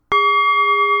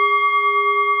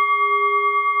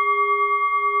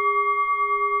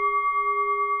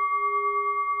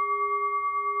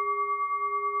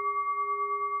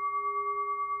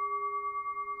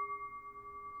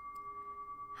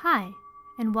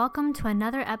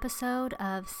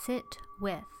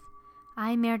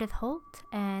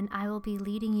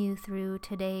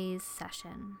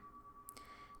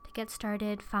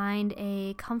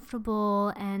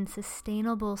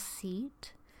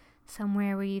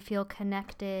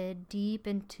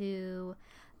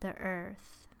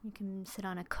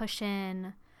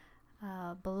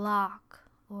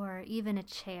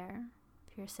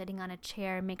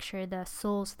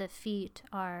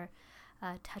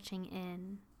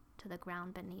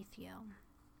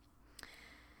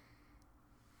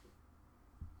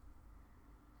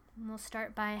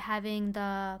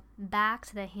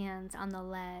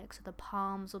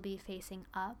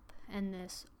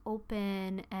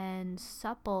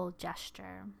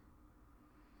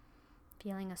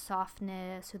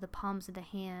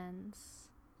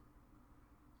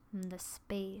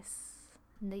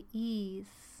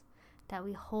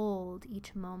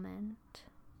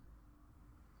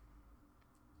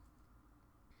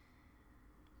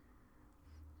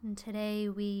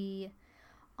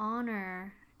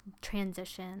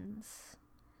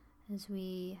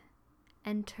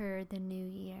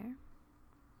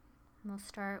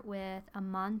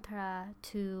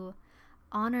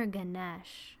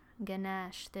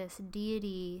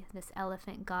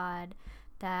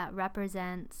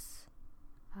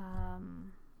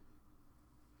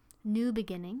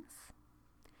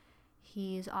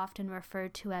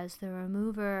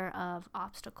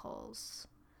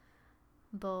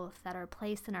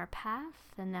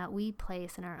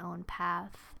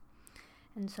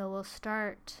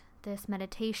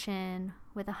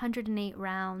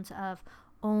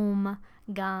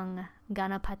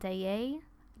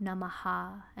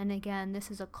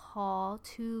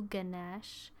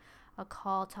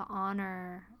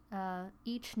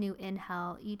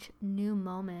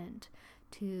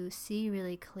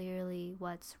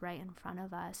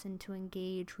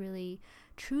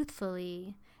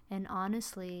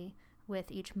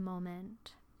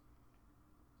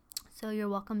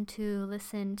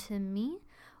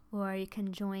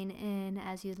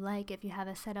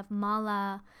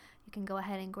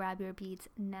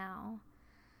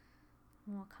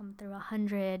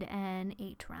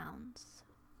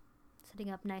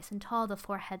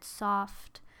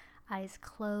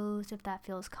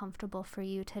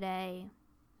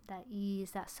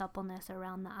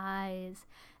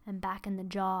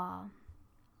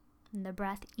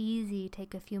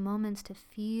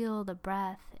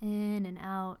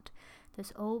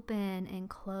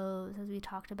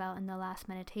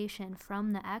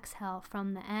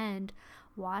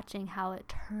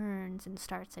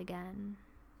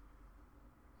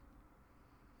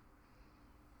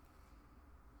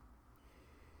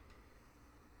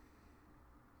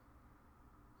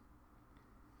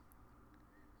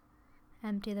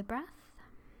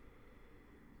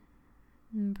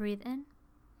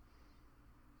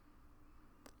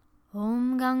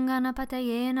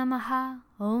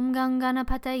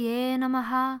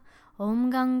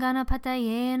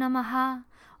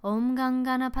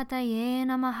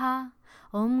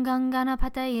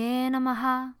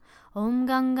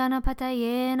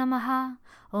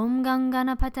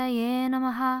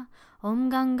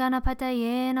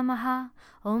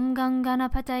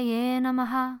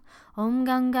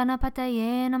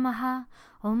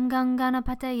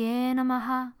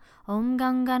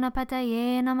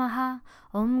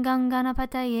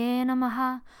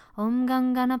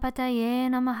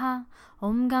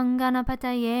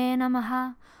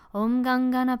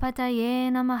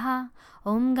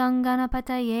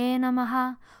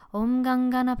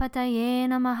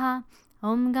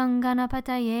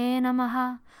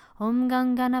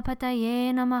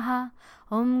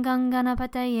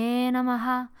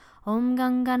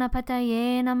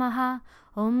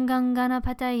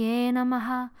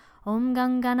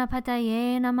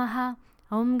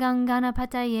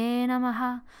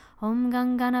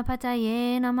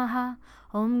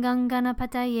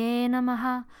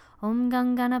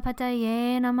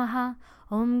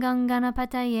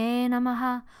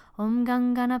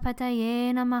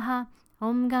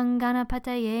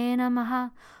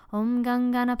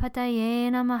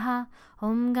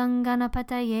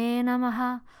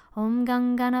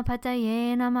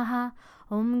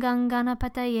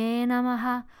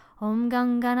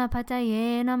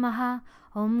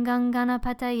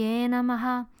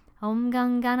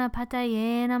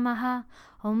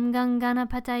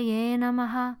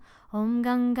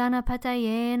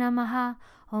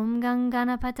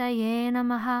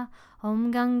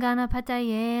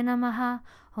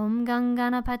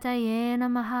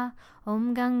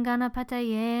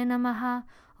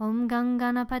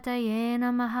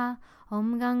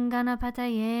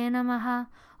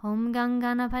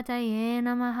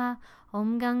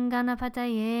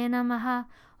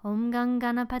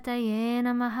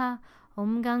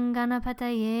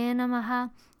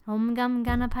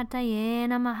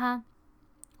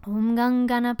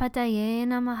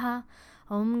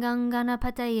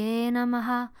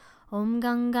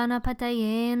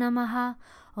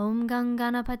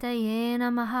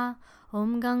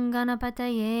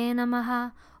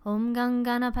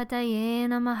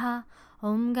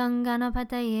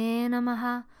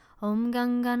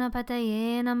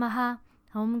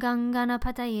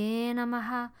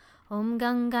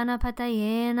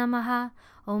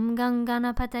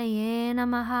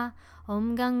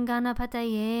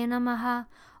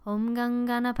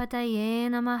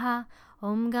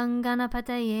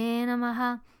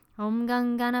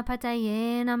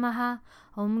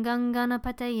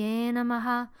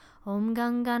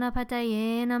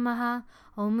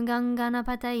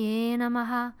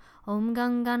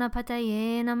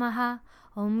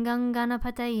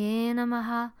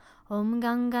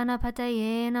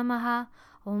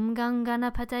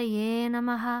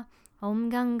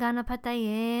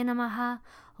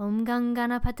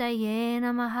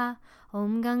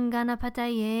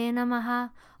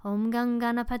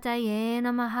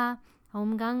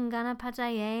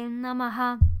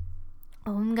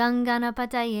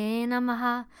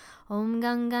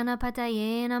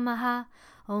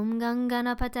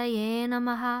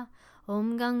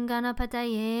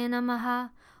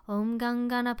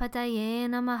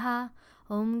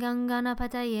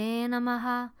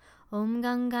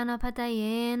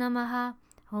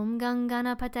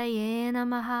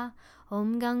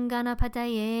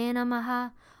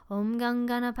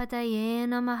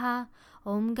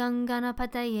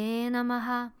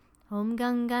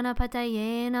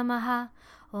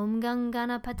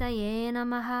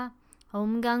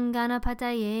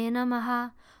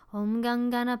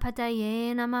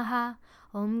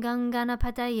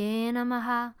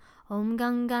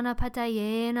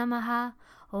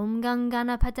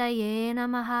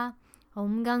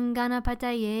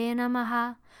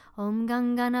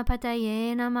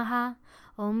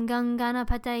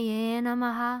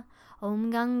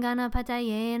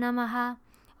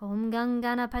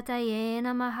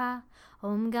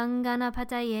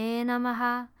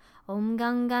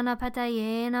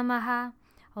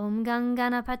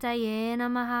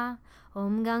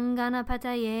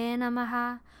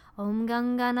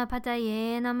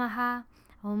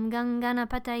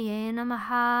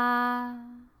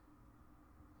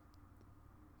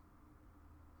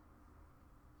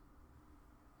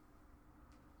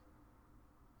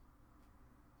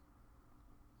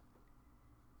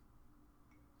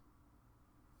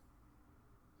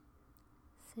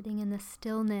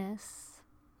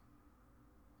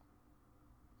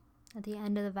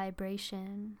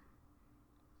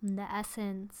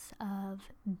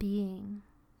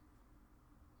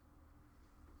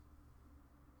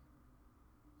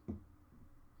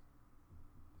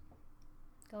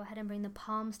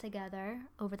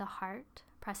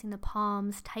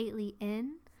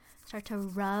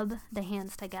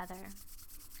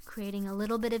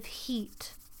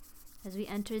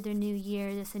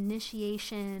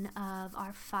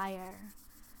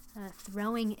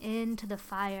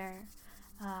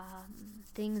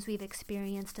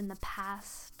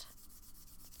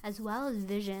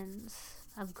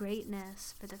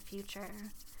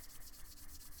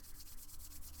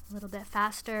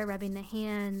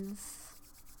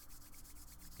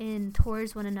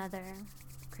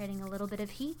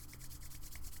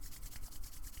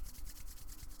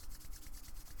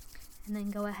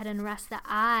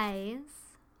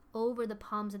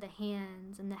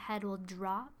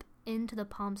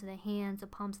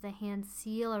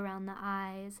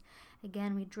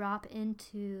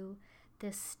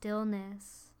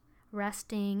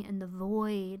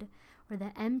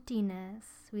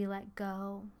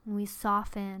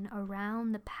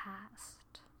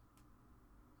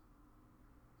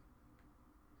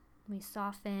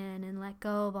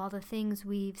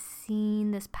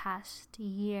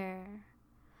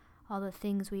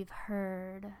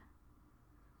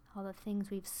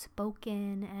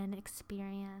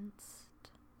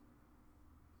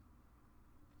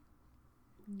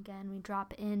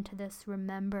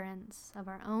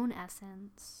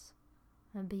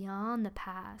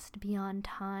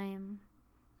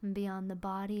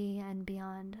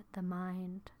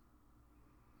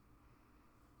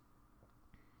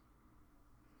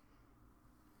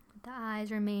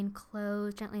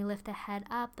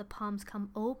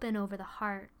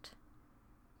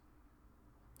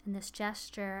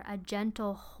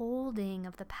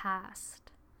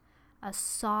a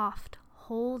soft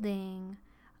holding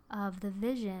of the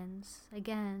visions,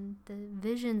 again, the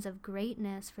visions of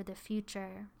greatness for the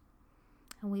future.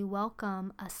 And we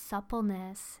welcome a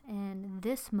suppleness in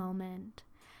this moment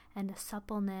and a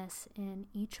suppleness in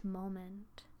each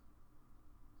moment.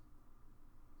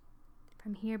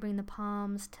 From here, bring the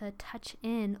palms to touch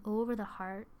in over the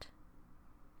heart.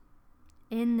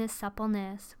 In this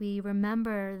suppleness, we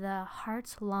remember the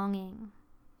heart's longing.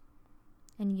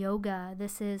 In yoga,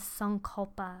 this is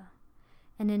Sankalpa,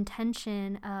 an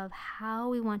intention of how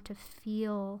we want to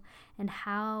feel and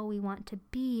how we want to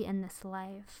be in this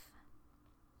life.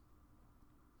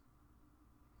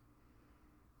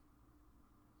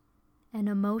 An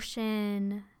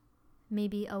emotion,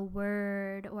 maybe a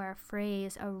word or a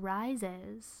phrase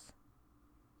arises.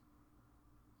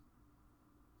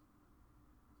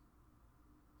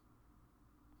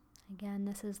 Again,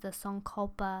 this is the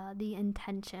Sankalpa, the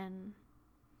intention.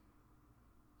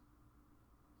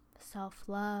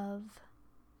 Self-love,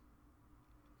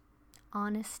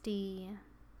 honesty,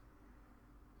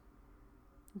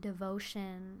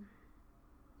 devotion,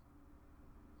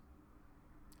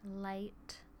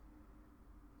 light.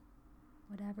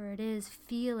 Whatever it is,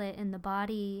 feel it in the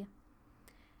body,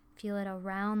 feel it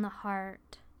around the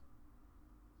heart,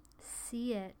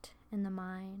 see it in the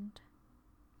mind.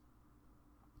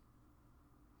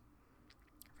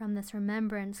 From this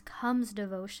remembrance comes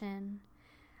devotion,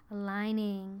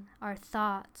 aligning our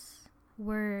thoughts,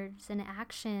 words, and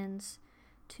actions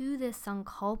to this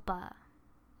Sankalpa.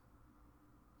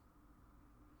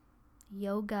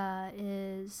 Yoga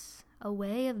is a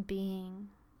way of being,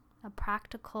 a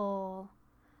practical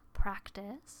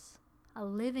practice, a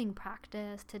living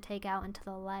practice to take out into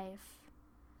the life.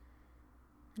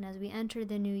 And as we enter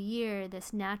the new year,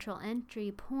 this natural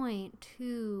entry point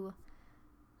to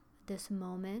this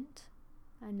moment,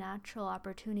 a natural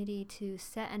opportunity to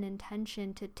set an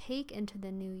intention to take into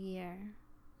the new year.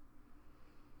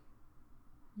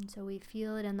 And so we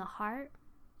feel it in the heart.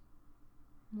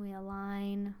 We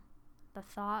align the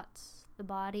thoughts, the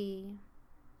body,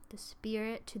 the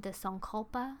spirit to the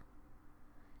Sankalpa,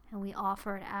 and we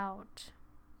offer it out.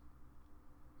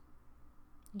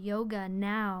 Yoga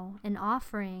now, an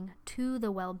offering to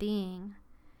the well-being,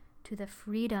 to the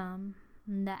freedom,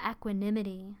 and the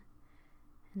equanimity,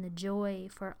 and the joy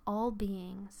for all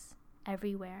beings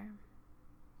everywhere.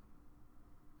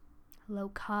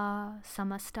 Loka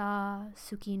samasta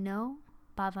sukhino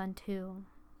bhavantu.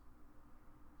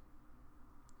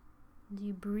 As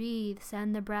you breathe,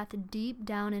 send the breath deep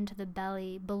down into the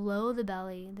belly, below the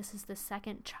belly. This is the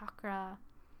second chakra,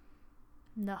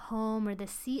 the home or the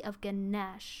seat of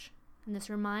Ganesh. And this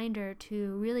reminder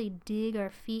to really dig our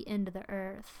feet into the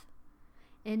earth,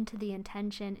 into the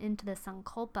intention, into the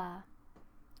Sankalpa.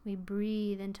 We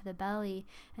breathe into the belly,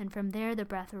 and from there the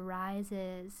breath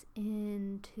rises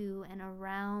into and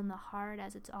around the heart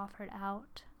as it's offered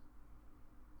out.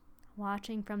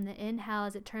 Watching from the inhale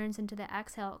as it turns into the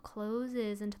exhale, it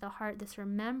closes into the heart, this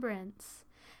remembrance,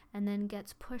 and then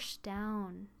gets pushed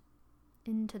down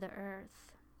into the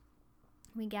earth.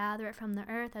 We gather it from the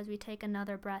earth as we take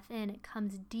another breath in. It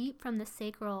comes deep from the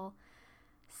sacral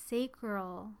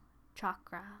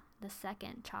chakra, the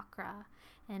second chakra.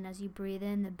 And as you breathe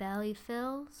in, the belly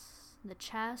fills, the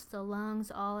chest, the lungs,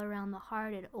 all around the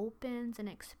heart. It opens and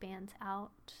expands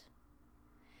out.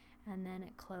 And then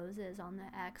it closes on the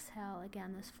exhale.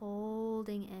 Again, this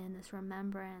folding in, this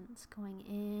remembrance, going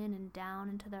in and down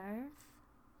into the earth.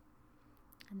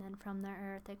 And then from the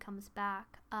earth, it comes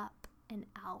back up and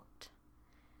out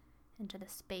into the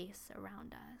space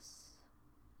around us.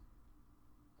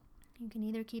 You can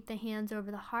either keep the hands over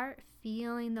the heart,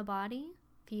 feeling the body,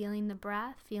 feeling the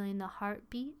breath, feeling the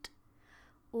heartbeat,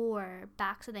 or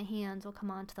backs of the hands will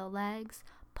come onto the legs,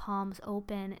 palms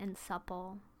open and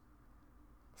supple.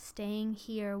 Staying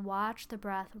here, watch the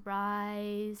breath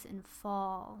rise and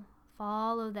fall.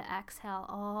 Follow the exhale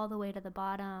all the way to the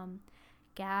bottom.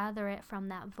 Gather it from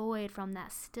that void, from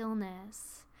that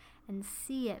stillness, and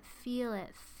see it, feel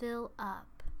it, fill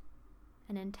up,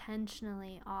 and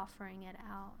intentionally offering it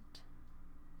out.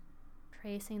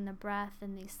 Tracing the breath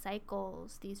in these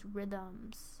cycles, these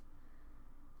rhythms,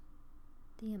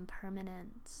 the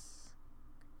impermanence,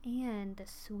 and the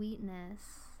sweetness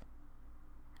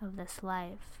of this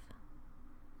life.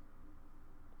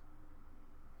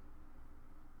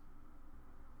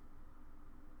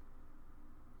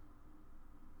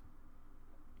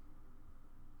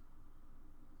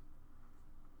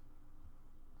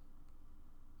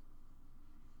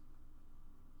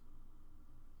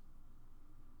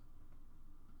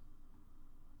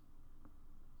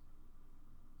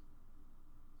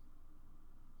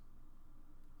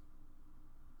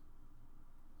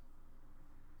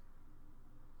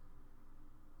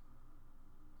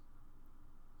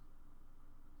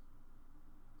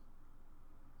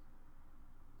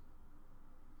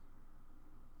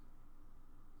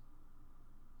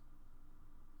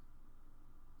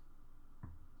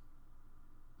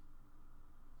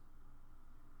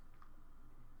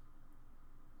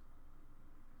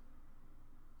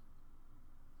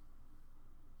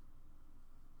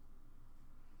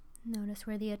 Notice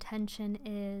where the attention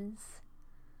is.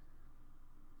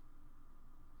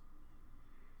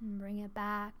 And bring it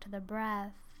back to the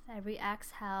breath. Every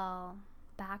exhale,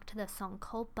 back to the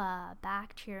Sankalpa,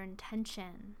 back to your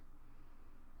intention.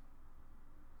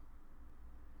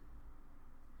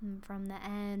 And from the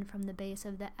end, from the base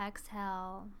of the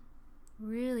exhale,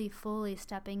 really fully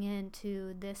stepping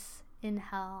into this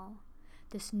inhale,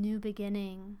 this new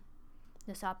beginning,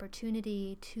 this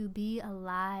opportunity to be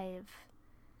alive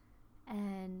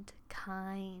and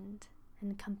kind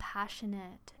and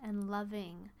compassionate and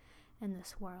loving in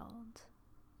this world.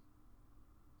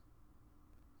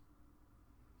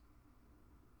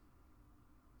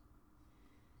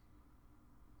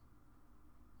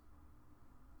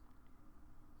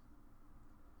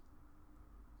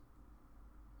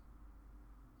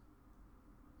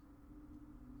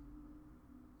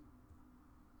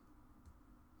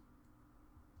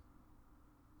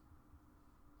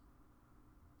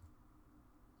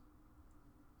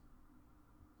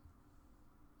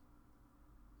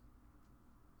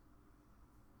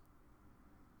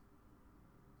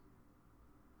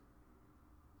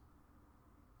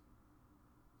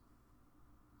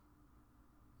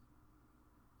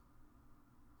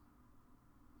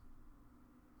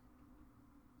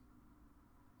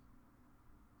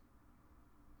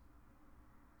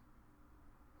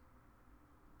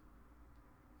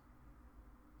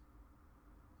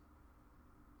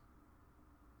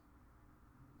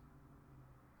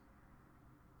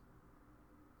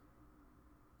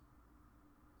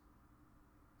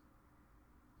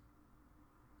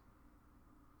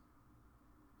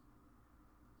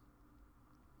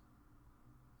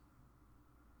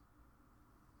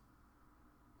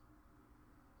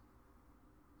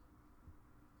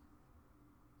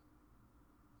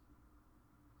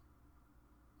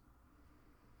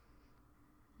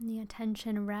 The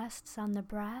attention rests on the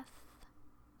breath.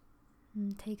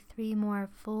 And take 3 more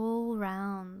full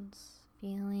rounds,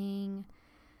 feeling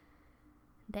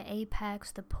the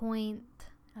apex, the point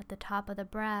at the top of the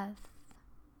breath,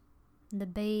 the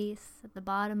base at the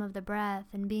bottom of the breath,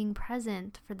 and being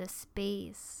present for the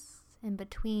space in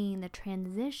between, the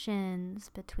transitions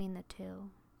between the two.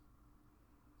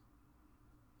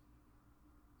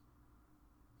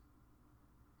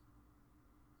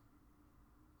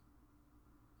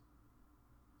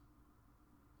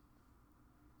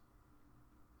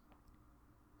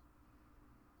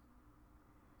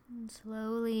 And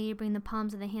slowly bring the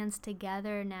palms of the hands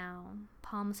together now,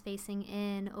 palms facing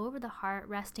in over the heart,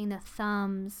 resting the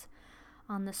thumbs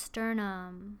on the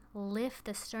sternum. Lift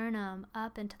the sternum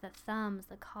up into the thumbs,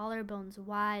 the collarbones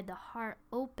wide, the heart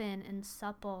open and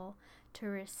supple to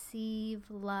receive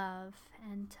love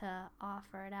and to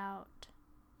offer it out.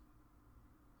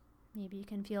 Maybe you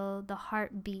can feel the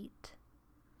heartbeat.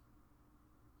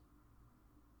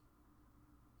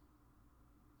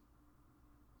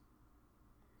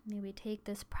 Maybe take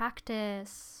this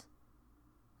practice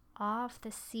off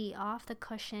the seat, off the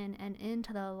cushion, and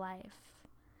into the life.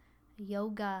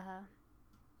 Yoga,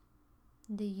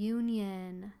 the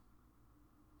union,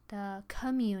 the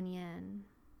communion,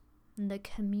 the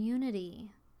community,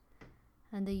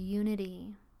 and the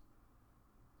unity.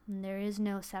 And there is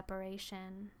no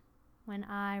separation. When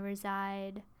I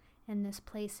reside in this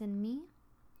place in me,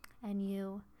 and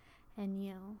you,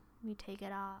 we take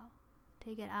it out.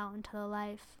 Take it out into the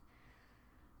life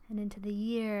and into the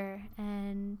year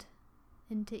and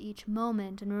into each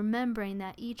moment, and remembering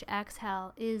that each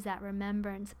exhale is that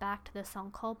remembrance back to the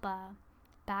Sankalpa,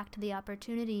 back to the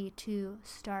opportunity to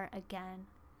start again.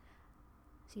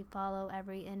 So you follow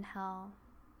every inhale,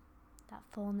 that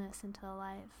fullness into the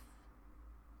life.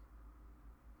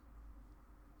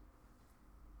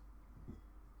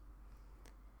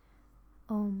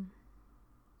 Om.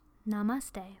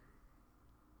 Namaste.